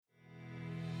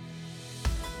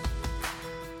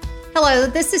Hello,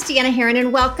 this is Deanna Herron,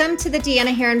 and welcome to the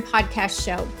Deanna Herron Podcast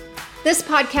Show. This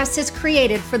podcast is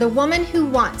created for the woman who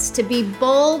wants to be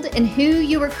bold in who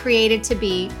you were created to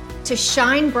be, to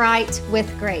shine bright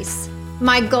with grace.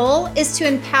 My goal is to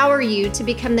empower you to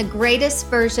become the greatest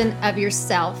version of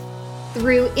yourself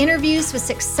through interviews with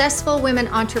successful women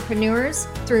entrepreneurs,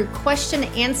 through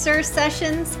question-answer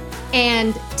sessions,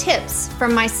 and tips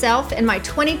from myself and my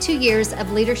 22 years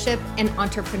of leadership and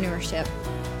entrepreneurship.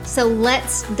 So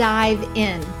let's dive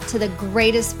in to the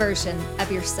greatest version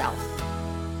of yourself.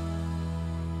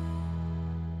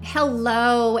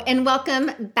 Hello, and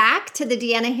welcome back to the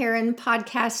Deanna Herron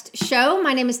Podcast Show.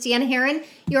 My name is Deanna Herron,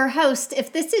 your host.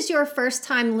 If this is your first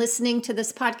time listening to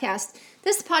this podcast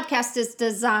is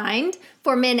designed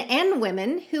for men and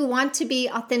women who want to be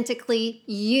authentically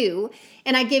you.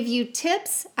 And I give you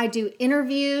tips, I do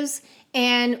interviews,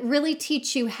 and really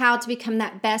teach you how to become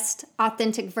that best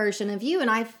authentic version of you. And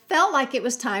I felt like it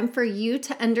was time for you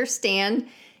to understand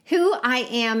who I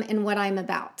am and what I'm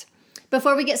about.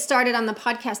 Before we get started on the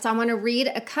podcast, I want to read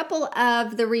a couple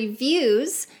of the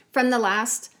reviews from the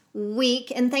last week.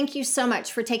 And thank you so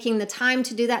much for taking the time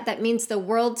to do that. That means the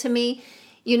world to me.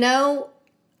 You know,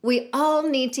 we all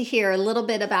need to hear a little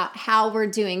bit about how we're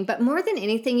doing. But more than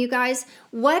anything, you guys,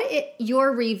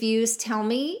 your reviews tell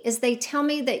me is they tell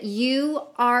me that you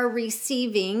are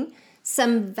receiving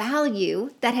some value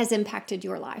that has impacted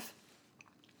your life.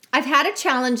 I've had a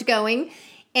challenge going,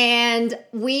 and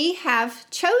we have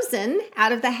chosen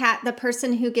out of the hat the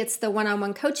person who gets the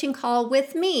one-on-one coaching call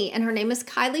with me. And her name is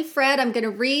Kylie Fred. I'm going to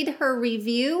read her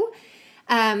review.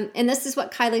 And this is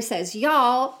what Kylie says.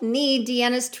 Y'all need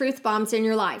Deanna's truth bombs in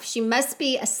your life. She must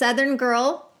be a Southern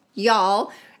girl.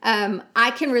 Y'all,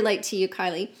 I can relate to you,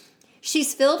 Kylie.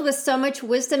 She's filled with so much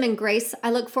wisdom and grace.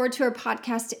 I look forward to her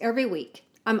podcast every week.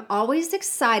 I'm always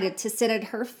excited to sit at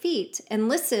her feet and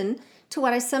listen to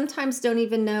what I sometimes don't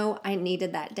even know I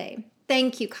needed that day.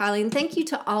 Thank you, Kylie. And thank you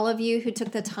to all of you who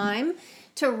took the time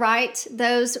to write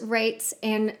those rates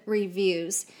and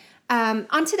reviews.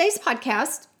 On today's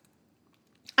podcast,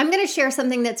 I'm going to share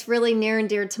something that's really near and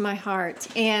dear to my heart,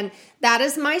 and that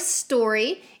is my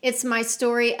story. It's my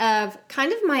story of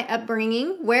kind of my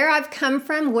upbringing, where I've come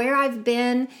from, where I've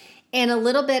been, and a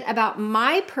little bit about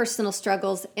my personal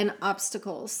struggles and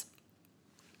obstacles.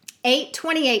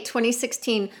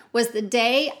 8/28/2016 was the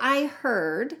day I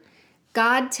heard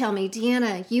God tell me,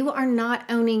 Deanna, you are not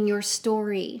owning your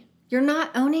story. You're not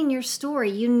owning your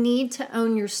story. You need to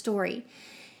own your story.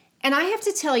 And I have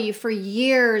to tell you, for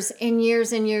years and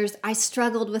years and years, I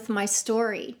struggled with my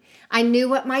story. I knew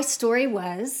what my story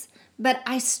was, but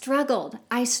I struggled.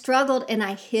 And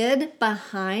I hid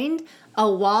behind a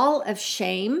wall of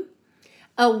shame,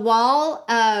 a wall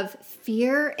of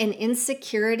fear and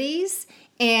insecurities,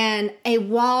 and a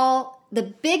wall, the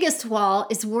biggest wall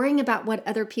is worrying about what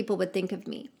other people would think of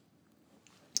me.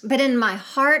 But in my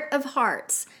heart of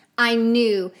hearts, I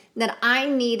knew that I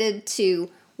needed to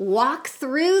walk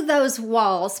through those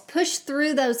walls, push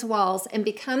through those walls, and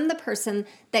become the person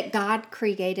that God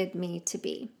created me to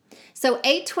be. So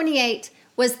 8/28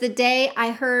 was the day I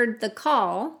heard the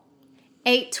call.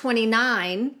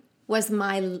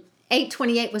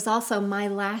 8/28 was also my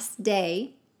last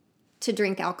day to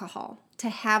drink alcohol, to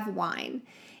have wine.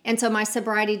 And so my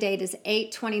sobriety date is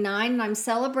 8/29, and I'm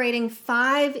celebrating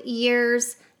 5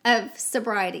 years of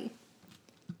sobriety.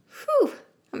 Whew.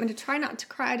 I'm going to try not to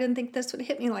cry. I didn't think this would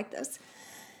hit me like this.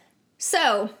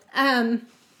 So,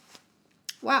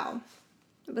 wow.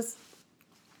 It was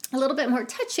a little bit more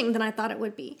touching than I thought it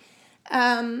would be.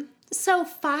 So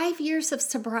 5 years of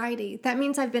sobriety. That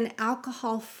means I've been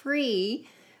alcohol-free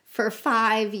for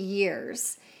 5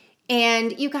 years.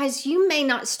 And you guys, you may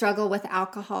not struggle with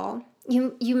alcohol.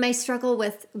 You may struggle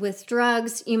with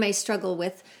drugs. You may struggle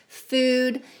with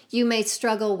food. You may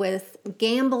struggle with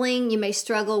gambling. You may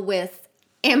struggle with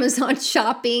Amazon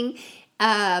shopping,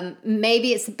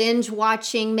 maybe it's binge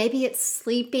watching, maybe it's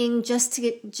sleeping just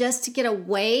to get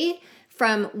away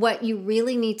from what you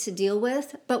really need to deal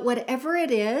with. But whatever it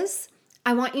is,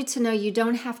 I want you to know you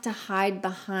don't have to hide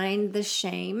behind the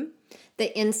shame,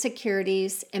 the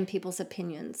insecurities, and people's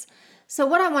opinions. So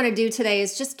what I want to do today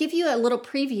is just give you a little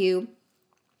preview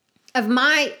of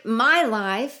my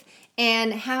life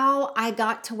and how I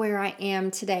got to where I am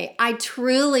today. I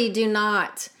truly do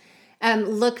not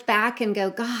look back and go,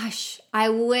 gosh, I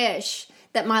wish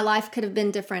that my life could have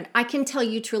been different. I can tell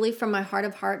you truly from my heart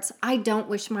of hearts, I don't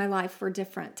wish my life were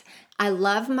different. I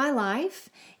love my life,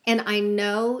 and I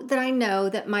know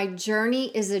that my journey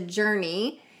is a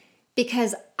journey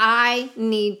because I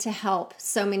need to help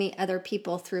so many other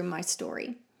people through my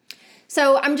story.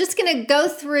 So I'm just going to go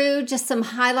through just some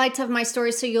highlights of my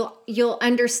story so you'll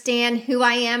understand who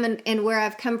I am and where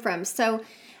I've come from. So,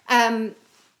 I,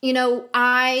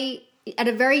 at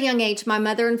a very young age, my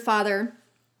mother and father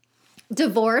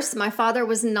divorced. My father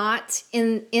was not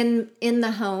in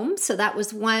the home. So that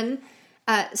was one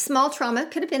small trauma.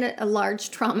 Could have been a large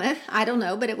trauma. I don't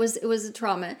know, but it was a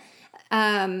trauma.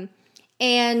 And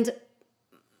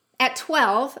at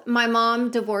 12, my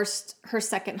mom divorced her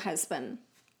second husband.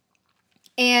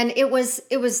 And it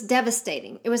was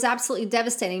devastating. It was absolutely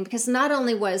devastating because not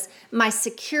only was my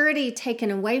security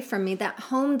taken away from me, that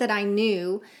home that I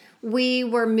knew, we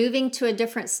were moving to a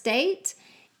different state,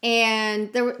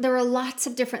 and there were lots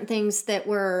of different things that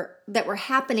were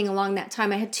happening along that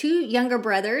time. I had two younger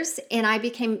brothers, and I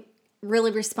became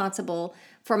really responsible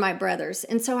for my brothers.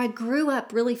 And so I grew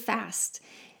up really fast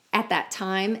at that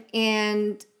time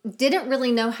and didn't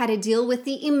really know how to deal with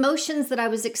the emotions that I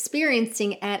was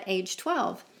experiencing at age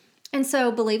 12. And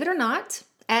so, believe it or not,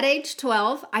 at age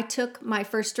 12, I took my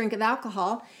first drink of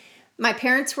alcohol. My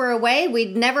parents were away.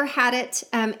 We'd never had it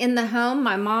in the home.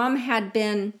 My mom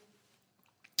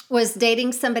was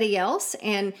dating somebody else,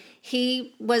 and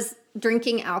he was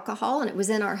drinking alcohol, and it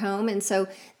was in our home. And so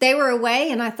they were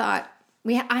away, and I thought,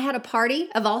 I had a party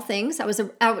of all things.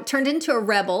 I turned into a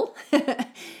rebel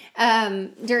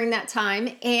during that time.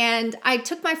 And I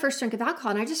took my first drink of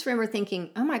alcohol, and I just remember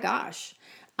thinking, oh my gosh,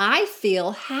 I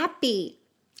feel happy.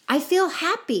 I feel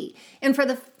happy. And for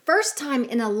the first time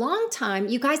in a long time,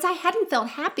 you guys, I hadn't felt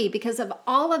happy because of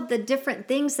all of the different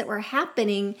things that were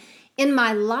happening in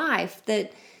my life,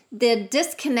 that the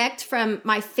disconnect from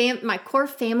my core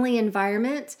family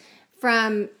environment,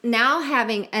 from now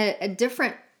having a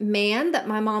different man that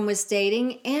my mom was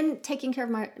dating and taking care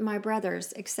of my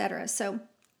brothers, etc. So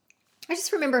I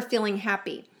just remember feeling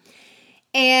happy.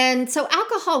 And so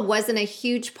alcohol wasn't a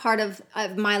huge part of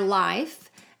my life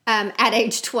at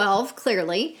age 12,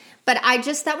 clearly. But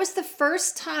that was the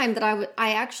first time that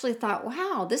I actually thought,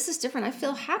 wow, this is different. I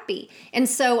feel happy. And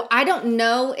so I don't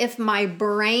know if my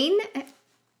brain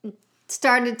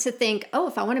started to think, oh,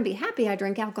 if I want to be happy, I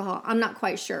drink alcohol. I'm not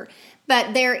quite sure.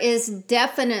 But there is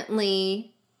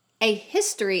definitely a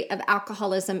history of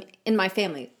alcoholism in my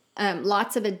family.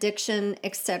 Lots of addiction,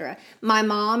 etc. My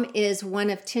mom is one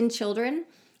of 10 children,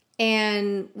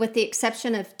 and with the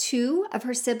exception of 2 of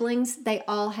her siblings, they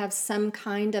all have some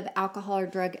kind of alcohol or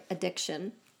drug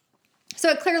addiction. So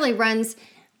it clearly runs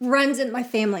in my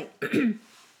family.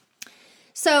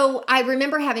 So I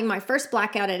remember having my first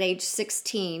blackout at age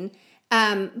 16,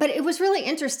 but it was really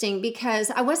interesting because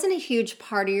I wasn't a huge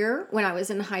partier when I was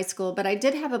in high school, but I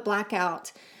did have a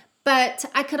blackout. But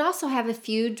I could also have a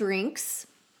few drinks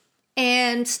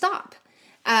and stop.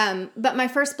 But my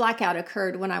first blackout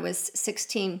occurred when I was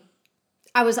 16.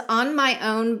 I was on my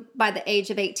own by the age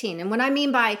of 18. And when I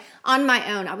mean by on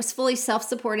my own, I was fully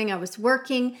self-supporting. I was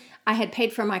working. I had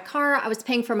paid for my car. I was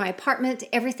paying for my apartment.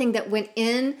 Everything that went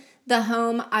in the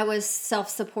home, I was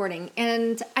self-supporting.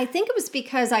 And I think it was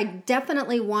because I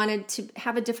definitely wanted to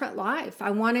have a different life.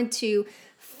 I wanted to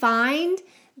find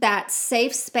that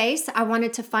safe space. I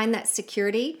wanted to find that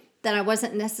security that I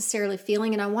wasn't necessarily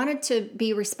feeling, and I wanted to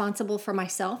be responsible for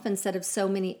myself instead of so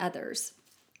many others.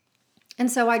 And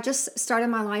so I just started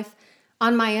my life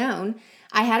on my own.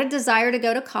 I had a desire to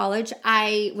go to college.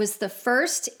 I was the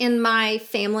first in my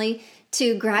family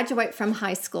to graduate from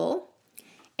high school.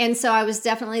 And so I was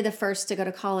definitely the first to go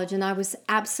to college, and I was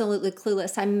absolutely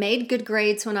clueless. I made good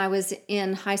grades when I was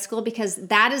in high school because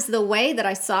that is the way that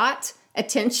I sought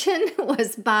attention,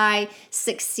 was by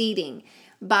succeeding,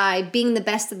 by being the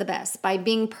best of the best, by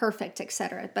being perfect,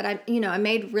 etc. But I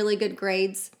made really good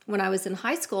grades when I was in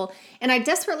high school, and I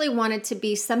desperately wanted to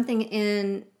be something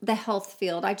in the health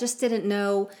field. I just didn't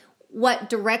know what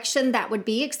direction that would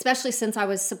be, especially since I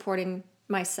was supporting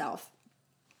myself.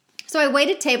 So I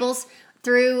waited tables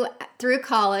through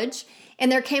college,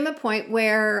 and there came a point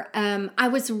where I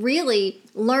was really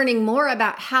learning more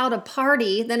about how to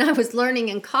party than I was learning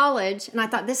in college, and I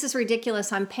thought, this is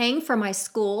ridiculous. I'm paying for my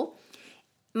school,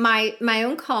 my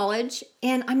own college,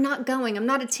 and I'm not going. I'm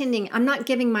not attending. I'm not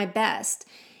giving my best.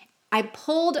 I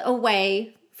pulled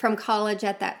away from college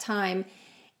at that time,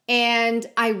 and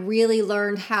I really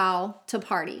learned how to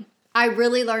party. I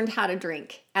really learned how to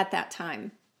drink at that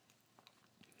time.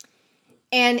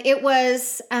 And it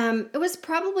was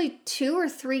probably 2 or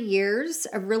 3 years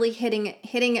of really hitting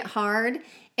it hard.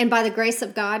 And by the grace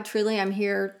of God, truly, I'm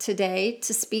here today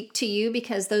to speak to you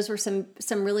because those were some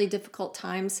really difficult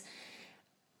times.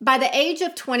 By the age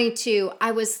of 22,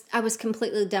 I was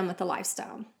completely done with the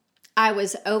lifestyle. I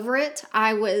was over it.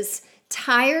 I was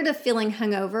tired of feeling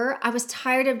hungover. I was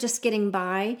tired of just getting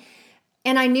by.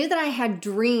 And I knew that I had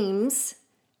dreams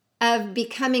of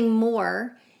becoming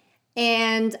more.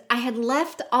 And I had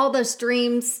left all those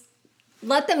dreams,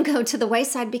 let them go to the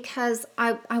wayside because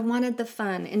I wanted the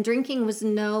fun. And drinking was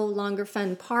no longer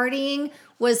fun. Partying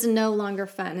was no longer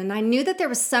fun. And I knew that there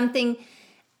was something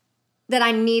that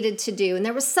I needed to do. And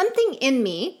there was something in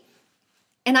me.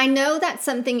 And I know that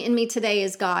something in me today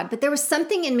is God. But there was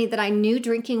something in me that I knew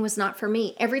drinking was not for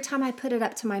me. Every time I put it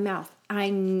up to my mouth, I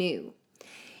knew.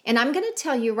 And I'm going to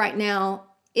tell you right now,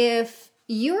 if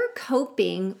you're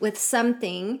coping with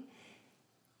something,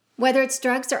 whether it's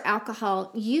drugs or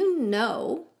alcohol, you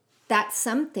know that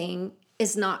something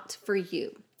is not for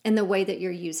you in the way that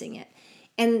you're using it.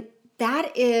 And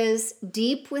that is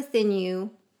deep within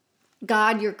you,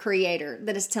 God, your creator,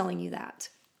 that is telling you that.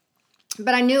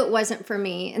 But I knew it wasn't for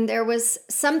me. And there was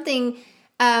something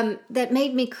that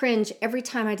made me cringe every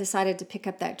time I decided to pick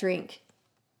up that drink.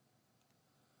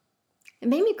 It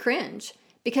made me cringe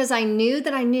because I knew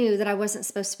that I wasn't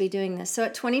supposed to be doing this. So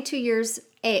at 22 years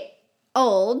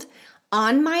old,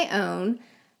 on my own,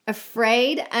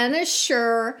 afraid,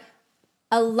 unsure,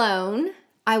 alone,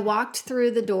 I walked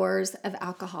through the doors of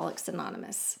Alcoholics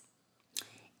Anonymous.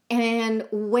 And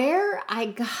where I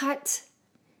got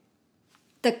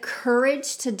the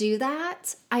courage to do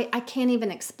that, I can't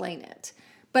even explain it.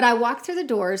 But I walked through the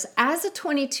doors as a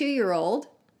 22-year-old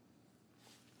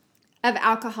of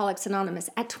Alcoholics Anonymous.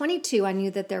 At 22, I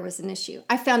knew that there was an issue.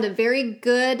 I found a very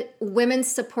good women's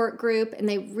support group, and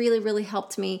they really, really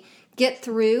helped me get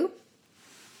through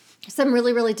some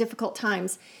really, really difficult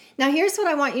times. Now, here's what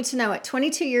I want you to know. At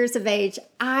 22 years of age,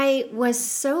 I was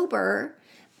sober,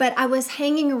 but I was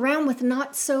hanging around with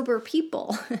not sober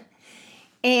people.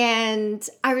 And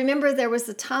I remember there was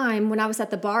a time when I was at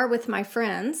the bar with my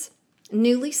friends,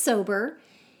 newly sober,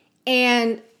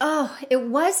 and it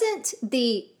wasn't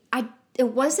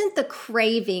the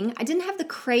craving. I didn't have the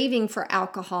craving for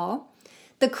alcohol.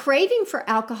 The craving for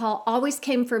alcohol always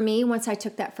came for me once I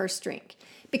took that first drink.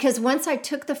 Because once I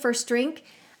took the first drink,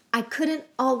 I couldn't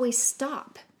always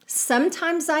stop.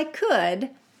 Sometimes I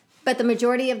could, but the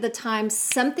majority of the time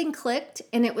something clicked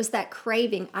and it was that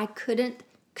craving. I couldn't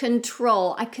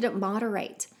control. I couldn't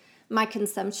moderate my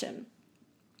consumption.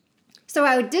 So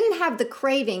I didn't have the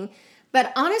craving.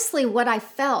 But honestly, what I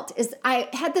felt is I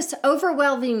had this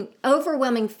overwhelming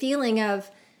feeling of,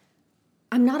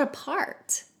 I'm not a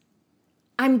part.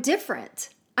 I'm different.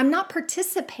 I'm not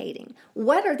participating.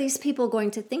 What are these people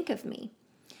going to think of me?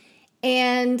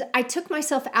 And I took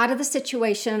myself out of the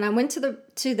situation and I went to the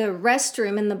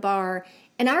restroom in the bar.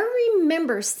 And I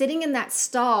remember sitting in that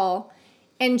stall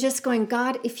and just going,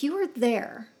 God, if you are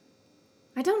there,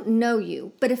 I don't know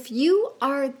you, but if you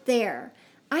are there,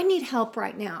 I need help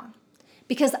right now.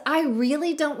 Because I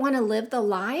really don't want to live the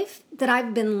life that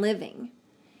I've been living.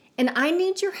 And I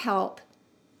need your help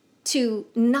to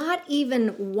not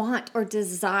even want or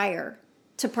desire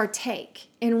to partake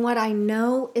in what I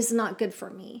know is not good for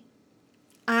me.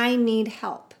 I need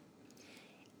help.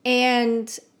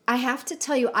 And I have to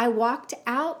tell you, I walked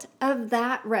out of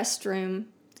that restroom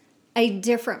a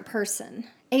different person.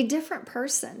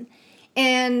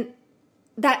 And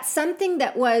that's something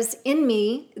that was in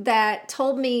me that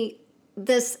told me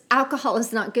this alcohol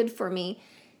is not good for me.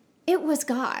 It was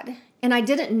God. And I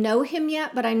didn't know him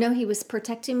yet, but I know he was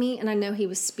protecting me and I know he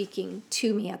was speaking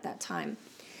to me at that time.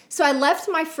 So I left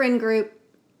my friend group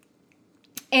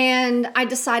and I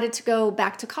decided to go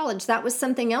back to college. That was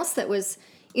something else that was,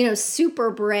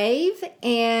 super brave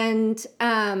and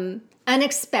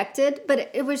unexpected,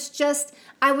 but it was just,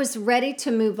 I was ready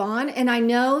to move on. And I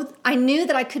knew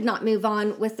that I could not move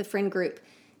on with the friend group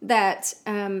that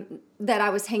I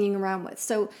was hanging around with.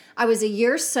 So I was a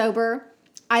year sober.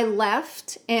 I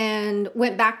left and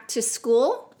went back to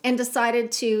school and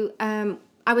decided to,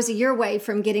 I was a year away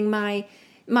from getting my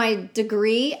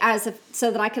degree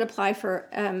so that I could apply for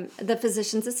the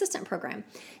physician's assistant program.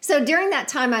 So during that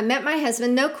time, I met my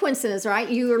husband. No coincidence, right?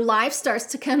 Your life starts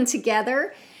to come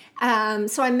together.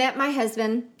 So I met my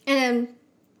husband, and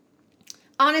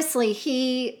honestly,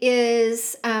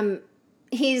 he's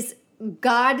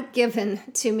God-given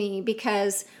to me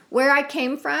because where I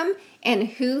came from and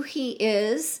who he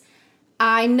is,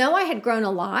 I know I had grown a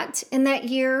lot in that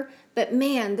year, but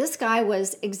man, this guy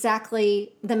was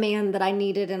exactly the man that I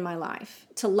needed in my life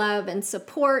to love and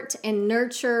support and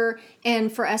nurture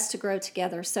and for us to grow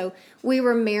together. So we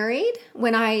were married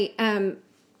when I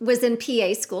was in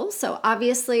PA school. So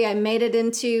obviously I made it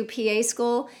into PA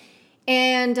school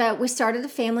and we started a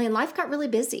family and life got really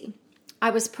busy. I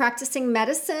was practicing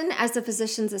medicine as a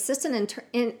physician's assistant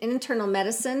in internal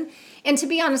medicine. And to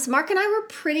be honest, Mark and I were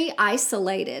pretty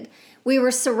isolated. We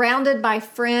were surrounded by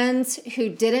friends who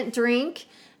didn't drink.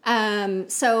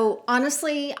 So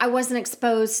honestly, I wasn't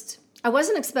exposed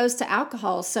to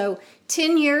alcohol. So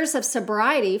 10 years of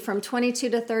sobriety from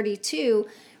 22 to 32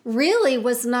 really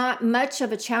was not much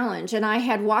of a challenge. And I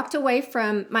had walked away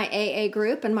from my AA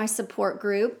group and my support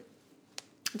group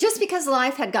just because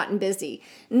life had gotten busy.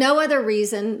 No other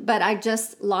reason, but I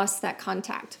just lost that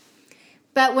contact.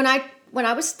 But when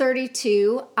I was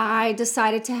 32, I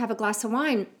decided to have a glass of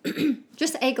wine,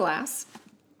 just a glass.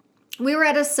 We were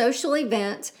at a social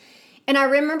event, and I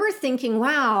remember thinking,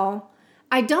 wow,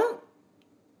 I don't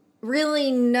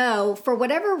really know, for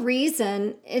whatever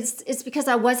reason, it's because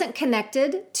I wasn't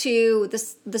connected to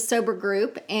the sober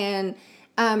group and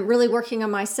really working on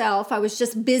myself. I was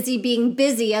just being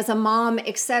busy as a mom,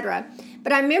 etc.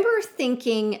 But I remember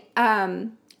thinking, I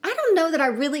don't know that I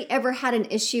really ever had an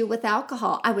issue with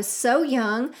alcohol. I was so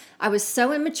young. I was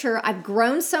so immature. I've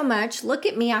grown so much. Look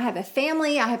at me. I have a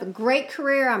family. I have a great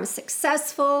career. I'm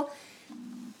successful.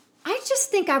 I just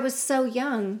think I was so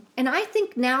young, and I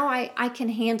think now I can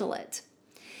handle it.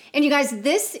 And you guys,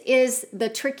 this is the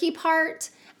tricky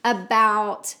part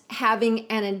about having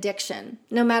an addiction,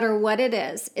 no matter what it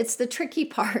is. It's the tricky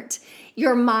part.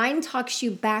 Your mind talks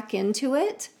you back into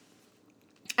it.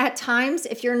 At times,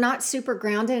 if you're not super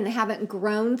grounded and haven't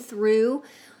grown through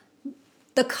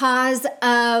the cause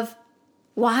of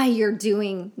why you're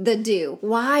doing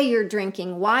why you're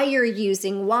drinking, why you're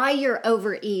using, why you're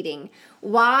overeating,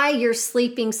 why you're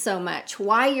sleeping so much,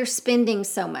 why you're spending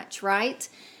so much, right?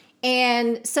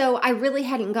 And so I really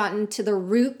hadn't gotten to the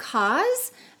root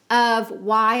cause of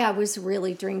why I was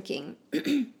really drinking.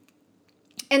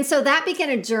 And so that began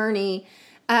a journey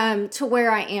to where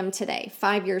I am today,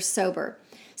 5 years sober.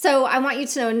 So I want you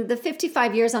to know, in the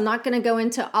 55 years, I'm not going to go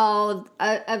into all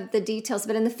of the details,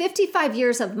 but in the 55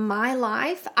 years of my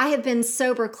life, I have been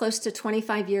sober close to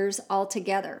 25 years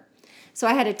altogether. So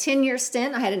I had a 10-year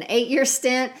stint, I had an 8-year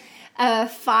stint, a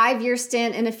 5-year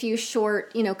stint, and a few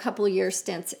short, couple of year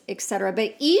stints, etc.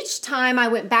 But each time I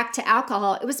went back to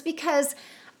alcohol, it was because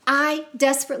I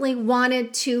desperately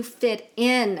wanted to fit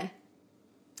in.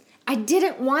 I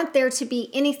didn't want there to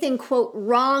be anything, quote,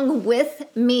 wrong with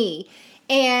me.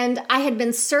 And I had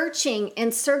been searching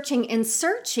and searching and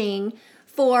searching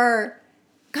for,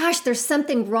 gosh, there's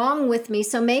something wrong with me.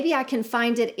 So maybe I can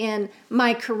find it in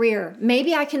my career.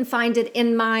 Maybe I can find it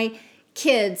in my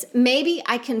kids. Maybe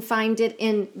I can find it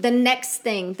in the next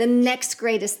thing, the next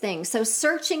greatest thing. So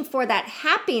searching for that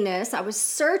happiness, I was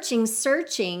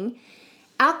searching.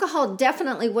 Alcohol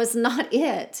definitely was not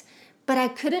it, but I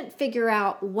couldn't figure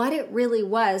out what it really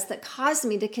was that caused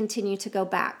me to continue to go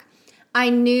back. I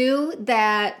knew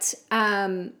that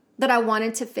I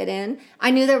wanted to fit in.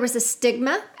 I knew there was a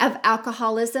stigma of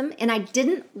alcoholism, and I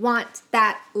didn't want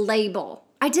that label.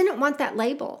 I didn't want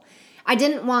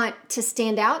to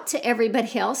stand out to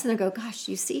everybody else and they go, gosh,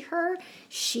 you see her?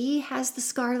 She has the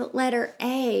scarlet letter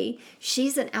A.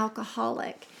 She's an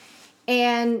alcoholic.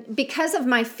 And because of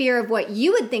my fear of what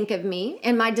you would think of me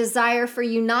and my desire for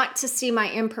you not to see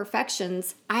my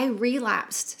imperfections, I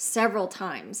relapsed several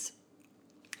times.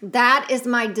 That is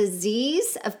my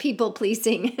disease of people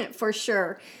pleasing for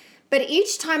sure. But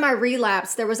each time I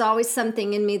relapsed, there was always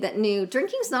something in me that knew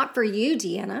drinking's not for you,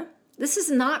 Deanna. This is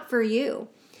not for you.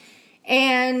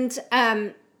 And,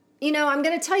 I'm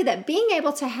going to tell you that being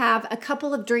able to have a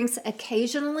couple of drinks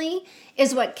occasionally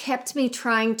is what kept me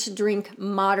trying to drink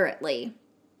moderately.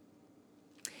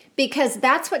 Because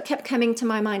that's what kept coming to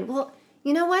my mind. Well,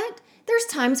 you know what? There's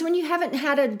times when you haven't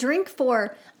had a drink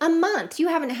for a month. You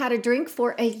haven't had a drink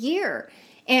for a year.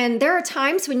 And there are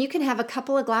times when you can have a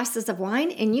couple of glasses of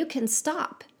wine and you can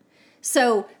stop.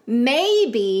 So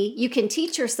maybe you can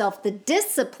teach yourself the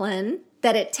discipline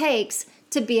that it takes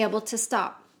to be able to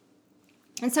stop.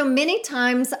 And so many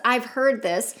times I've heard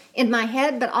this in my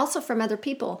head, but also from other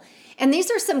people. And these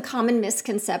are some common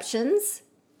misconceptions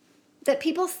that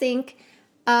people think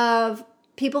of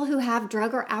people who have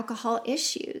drug or alcohol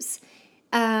issues.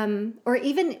 Or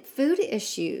even food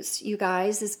issues, you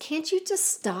guys, is can't you just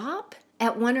stop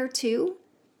at 1 or 2?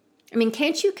 I mean,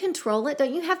 can't you control it?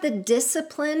 Don't you have the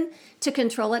discipline to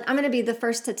control it? I'm going to be the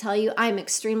first to tell you I'm an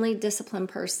extremely disciplined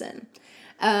person.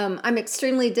 I'm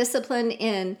extremely disciplined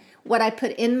in what I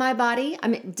put in my body.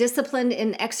 I'm disciplined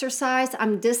in exercise.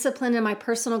 I'm disciplined in my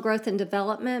personal growth and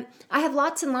development. I have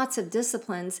lots and lots of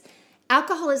disciplines.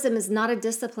 Alcoholism is not a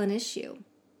discipline issue.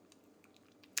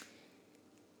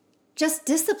 Just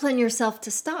discipline yourself to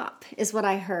stop is what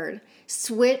I heard.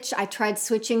 I tried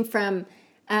switching from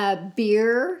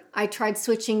beer. I tried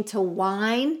switching to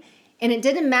wine, and it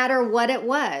didn't matter what it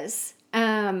was.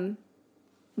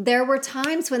 There were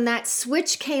times when that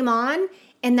switch came on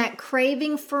and that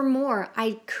craving for more,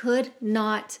 I could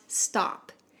not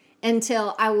stop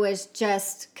until I was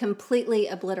just completely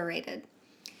obliterated.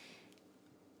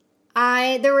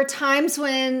 There were times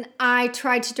when I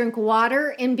tried to drink water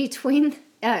in between,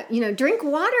 drink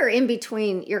water in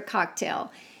between your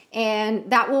cocktail, and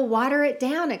that will water it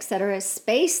down, etc.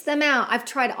 Space them out. I've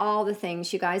tried all the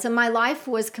things, you guys, and my life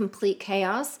was complete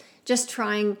chaos, just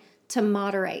trying to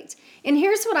moderate. And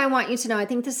here's what I want you to know. I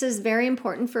think this is very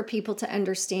important for people to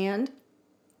understand.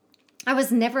 I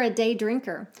was never a day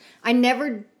drinker. I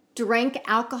never drank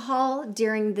alcohol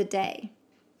during the day.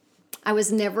 I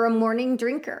was never a morning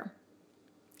drinker.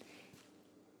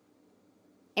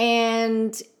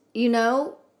 And,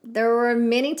 there were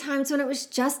many times when it was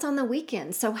just on the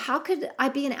weekend. So how could I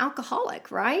be an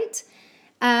alcoholic, right?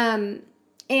 And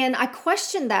I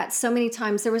questioned that so many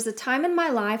times. There was a time in my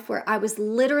life where I was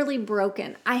literally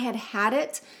broken. I had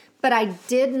it, but I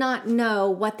did not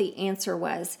know what the answer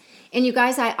was. And you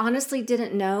guys, I honestly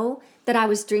didn't know that I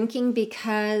was drinking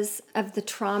because of the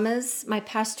traumas, my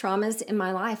past traumas in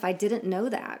my life. I didn't know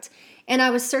that. And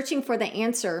I was searching for the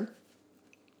answer.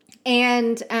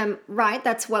 And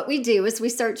that's what we do, is we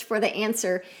search for the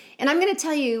answer. And I'm going to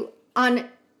tell you, on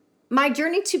my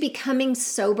journey to becoming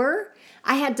sober,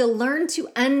 I had to learn to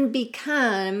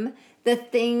unbecome the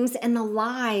things and the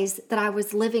lies that I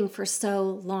was living for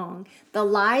so long, the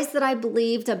lies that I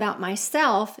believed about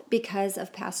myself because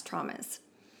of past traumas.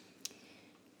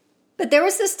 But there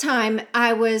was this time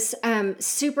I was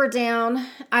super down.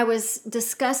 I was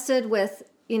disgusted with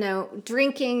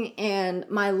drinking and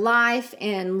my life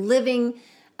and living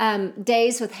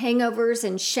days with hangovers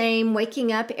and shame,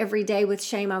 waking up every day with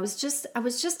shame. I was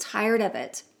just tired of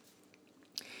it.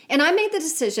 And I made the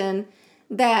decision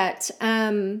that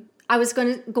I was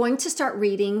going to start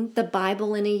reading the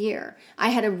Bible in a year. I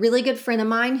had a really good friend of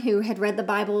mine who had read the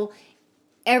Bible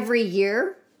every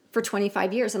year for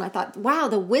 25 years. And I thought, wow,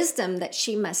 the wisdom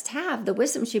she must have,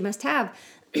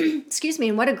 excuse me,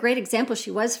 and what a great example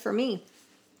she was for me.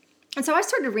 And so I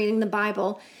started reading the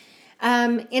Bible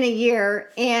in a year,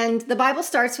 and the Bible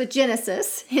starts with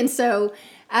Genesis. And so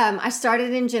I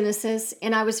started in Genesis,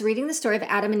 and I was reading the story of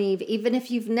Adam and Eve. Even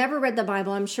if you've never read the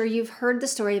Bible, I'm sure you've heard the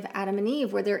story of Adam and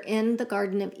Eve, where they're in the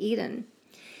Garden of Eden.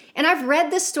 And I've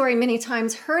read this story many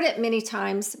times, heard it many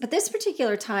times, but this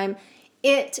particular time,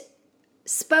 it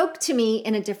spoke to me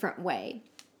in a different way.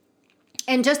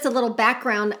 And just a little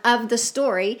background of the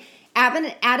story,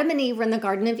 Adam and Eve were in the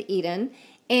Garden of Eden,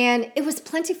 and it was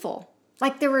plentiful.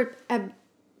 Like, there were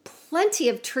plenty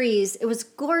of trees. It was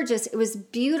gorgeous. It was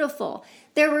beautiful.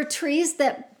 There were trees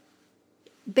that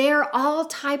bear all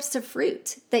types of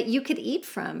fruit that you could eat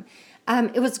from.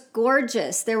 It was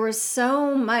gorgeous. There was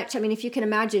so much. I mean, if you can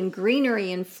imagine,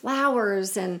 greenery and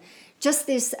flowers and just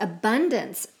this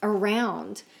abundance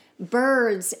around,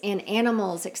 birds and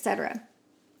animals, etc.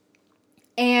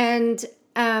 And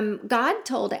God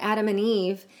told Adam and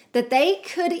Eve that they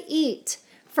could eat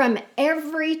from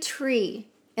every tree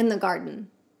in the garden,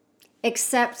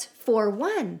 except for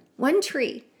one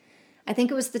tree. I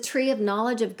think it was the tree of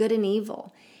knowledge of good and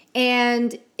evil.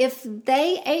 And if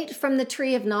they ate from the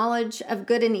tree of knowledge of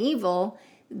good and evil,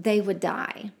 they would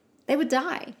die. They would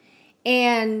die.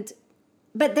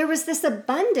 But there was this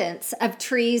abundance of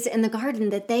trees in the garden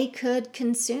that they could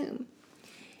consume.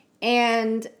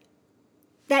 And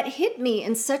that hit me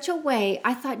in such a way.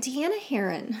 I thought, Deanna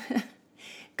Herron,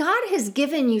 God has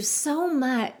given you so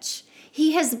much.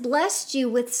 He has blessed you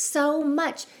with so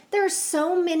much. There are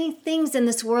so many things in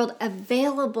this world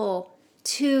available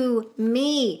to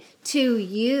me, to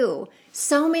you.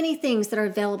 So many things that are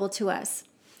available to us.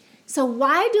 So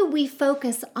why do we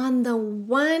focus on the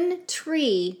one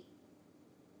tree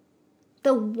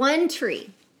that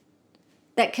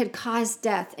could cause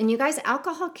death? And you guys,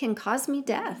 alcohol can cause me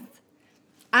death.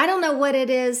 I don't know what it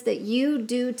is that you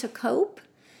do to cope.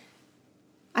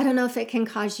 I don't know if it can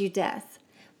cause you death.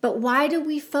 But why do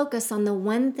we focus on the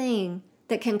one thing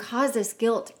that can cause us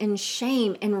guilt and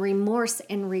shame and remorse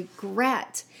and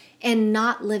regret and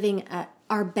not living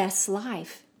our best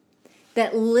life?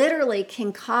 That literally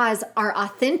can cause our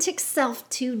authentic self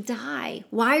to die.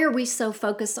 Why are we so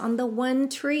focused on the one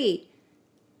tree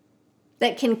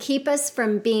that can keep us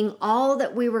from being all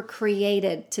that we were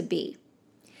created to be?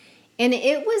 And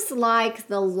it was like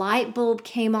the light bulb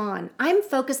came on. I'm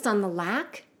focused on the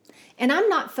lack, and I'm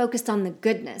not focused on the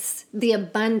goodness, the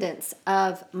abundance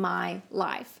of my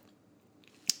life.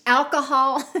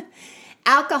 Alcohol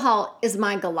is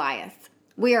my Goliath.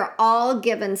 We are all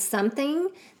given something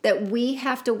that we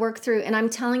have to work through. And I'm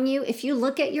telling you, if you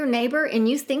look at your neighbor and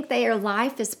you think their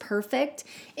life is perfect,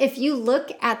 if you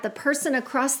look at the person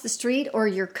across the street or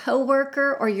your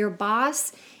coworker or your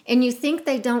boss and you think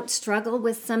they don't struggle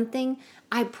with something,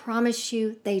 I promise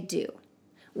you they do.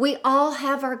 We all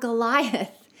have our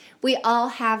Goliath. We all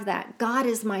have that. God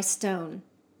is my stone.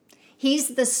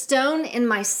 He's the stone in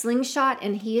my slingshot,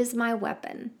 and he is my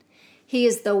weapon. He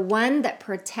is the one that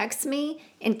protects me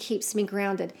and keeps me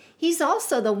grounded. He's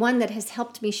also the one that has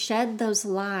helped me shed those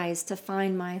lies to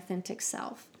find my authentic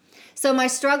self. So my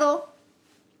struggle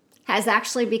has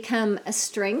actually become a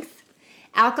strength.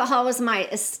 Alcohol was my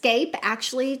escape,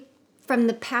 actually, from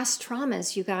the past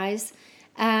traumas, you guys.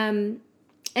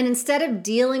 And instead of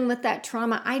dealing with that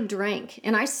trauma, I drank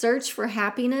and I searched for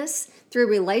happiness through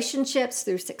relationships,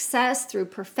 through success, through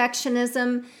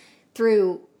perfectionism,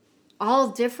 through all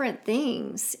different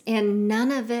things. And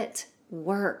none of it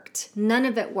worked. None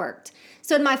of it worked.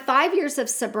 So in my 5 years of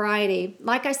sobriety,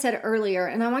 like I said earlier,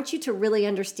 and I want you to really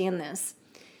understand this,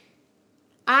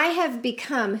 I have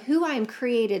become who I am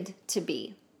created to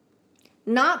be,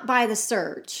 not by the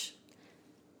search.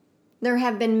 There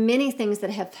have been many things that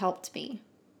have helped me,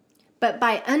 but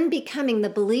by unbecoming the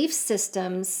belief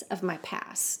systems of my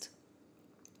past.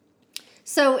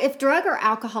 So if drug or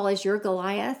alcohol is your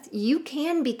Goliath, you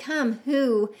can become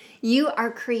who you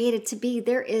are created to be.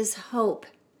 There is hope.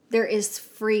 There is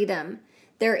freedom.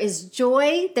 There is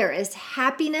joy. There is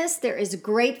happiness. There is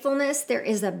gratefulness. There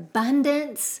is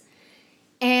abundance.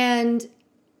 And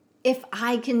if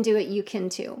I can do it, you can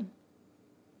too.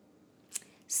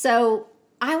 So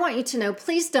I want you to know,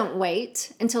 please don't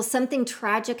wait until something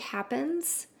tragic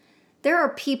happens. There are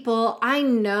people, I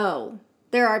know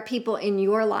there are people in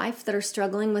your life that are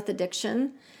struggling with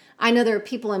addiction. I know there are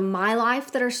people in my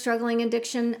life that are struggling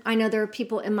addiction. I know there are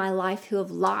people in my life who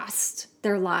have lost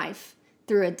their life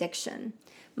through addiction.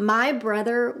 My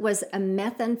brother was a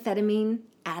methamphetamine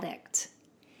addict,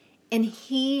 and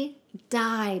he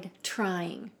died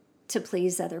trying to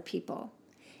please other people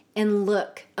and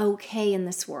look okay in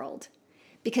this world,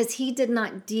 because he did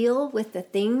not deal with the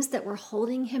things that were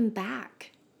holding him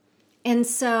back. And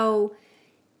so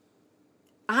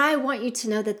I want you to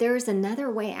know that there is another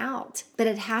way out, but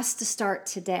it has to start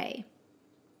today.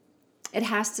 It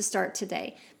has to start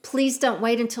today. Please don't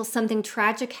wait until something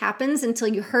tragic happens, until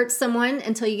you hurt someone,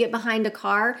 until you get behind a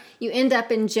car, you end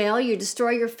up in jail, you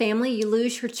destroy your family, you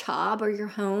lose your job or your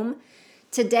home.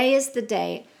 Today is the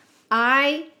day.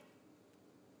 I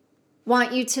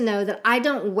want you to know that I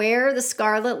don't wear the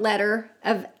scarlet letter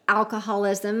of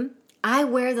alcoholism. I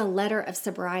wear the letter of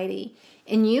sobriety,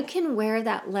 and you can wear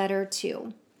that letter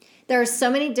too. There are so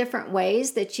many different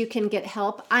ways that you can get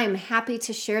help. I am happy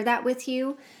to share that with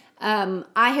you. I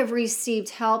have received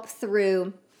help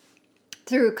through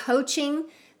coaching,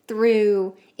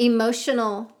 through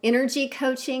emotional energy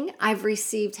coaching. I've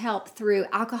received help through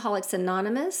Alcoholics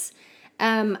Anonymous.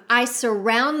 I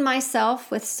surround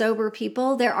myself with sober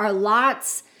people. There are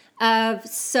lots of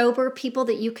sober people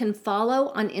that you can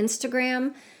follow on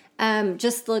Instagram.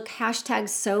 Just look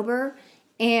 #sober.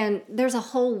 And there's a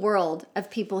whole world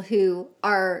of people who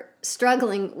are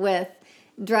struggling with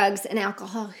drugs and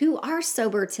alcohol who are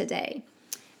sober today.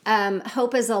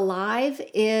 Hope is Alive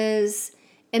is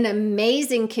an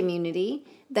amazing community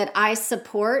that I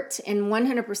support and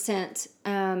 100%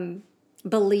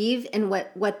 believe in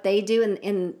what they do and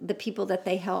in the people that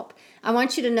they help. I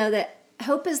want you to know that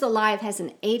Hope is Alive has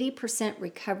an 80%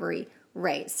 recovery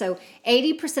rate. So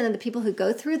 80% of the people who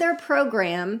go through their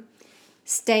program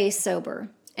stay sober.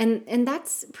 And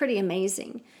that's pretty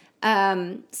amazing.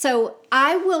 So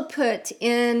I will put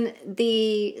in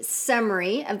the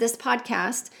summary of this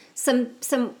podcast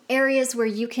some areas where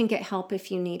you can get help if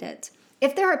you need it.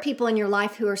 If there are people in your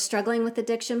life who are struggling with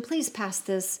addiction, please pass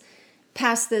this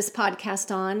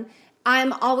podcast on.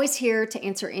 I'm always here to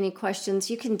answer any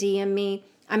questions. You can DM me.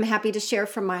 I'm happy to share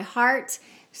from my heart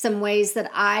some ways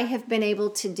that I have been able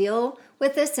to deal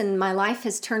with this and my life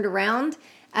has turned around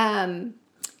in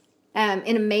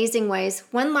amazing ways.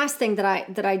 One last thing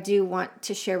that I do want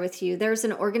to share with you. There's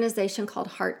an organization called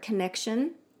Heart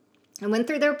Connection. I went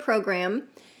through their program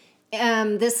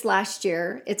this last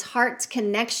year. It's Heart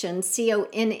Connection,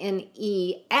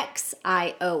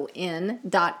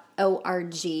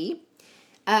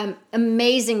 CONNEXION.org.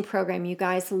 Amazing program, you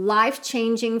guys.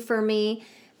 Life-changing for me.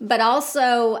 But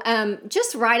also,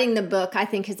 just writing the book, I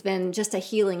think, has been just a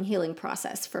healing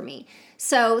process for me.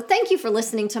 So thank you for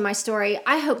listening to my story.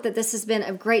 I hope that this has been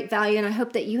of great value, and I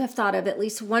hope that you have thought of at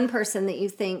least one person that you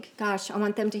think, gosh, I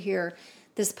want them to hear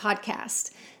this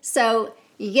podcast. So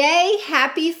Yay,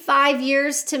 happy 5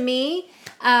 years to me.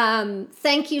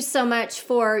 Thank you so much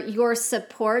for your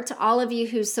support, all of you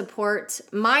who support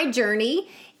my journey.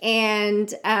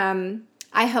 And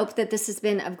I hope that this has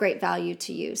been of great value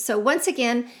to you. So once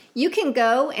again, you can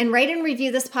go and rate and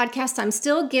review this podcast. I'm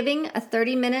still giving a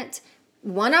 30-minute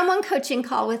one-on-one coaching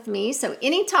call with me. So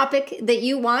any topic that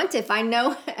you want, if I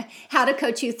know how to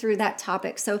coach you through that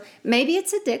topic. So maybe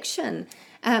it's addiction.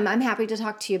 I'm happy to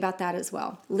talk to you about that as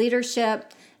well.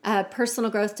 Leadership,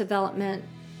 personal growth development,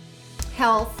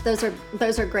 health. Those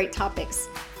are great topics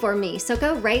for me. So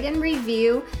go rate and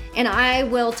review, and I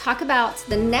will talk about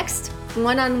the next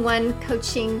one-on-one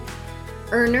coaching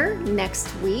earner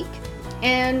next week.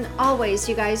 And always,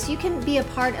 you guys, you can be a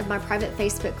part of my private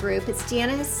Facebook group. It's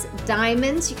Deanna's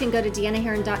Diamonds. You can go to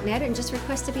deannaheron.net and just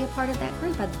request to be a part of that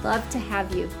group. I'd love to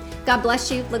have you. God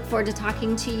bless you. Look forward to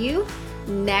talking to you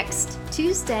next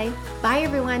Tuesday. Bye,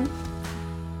 everyone.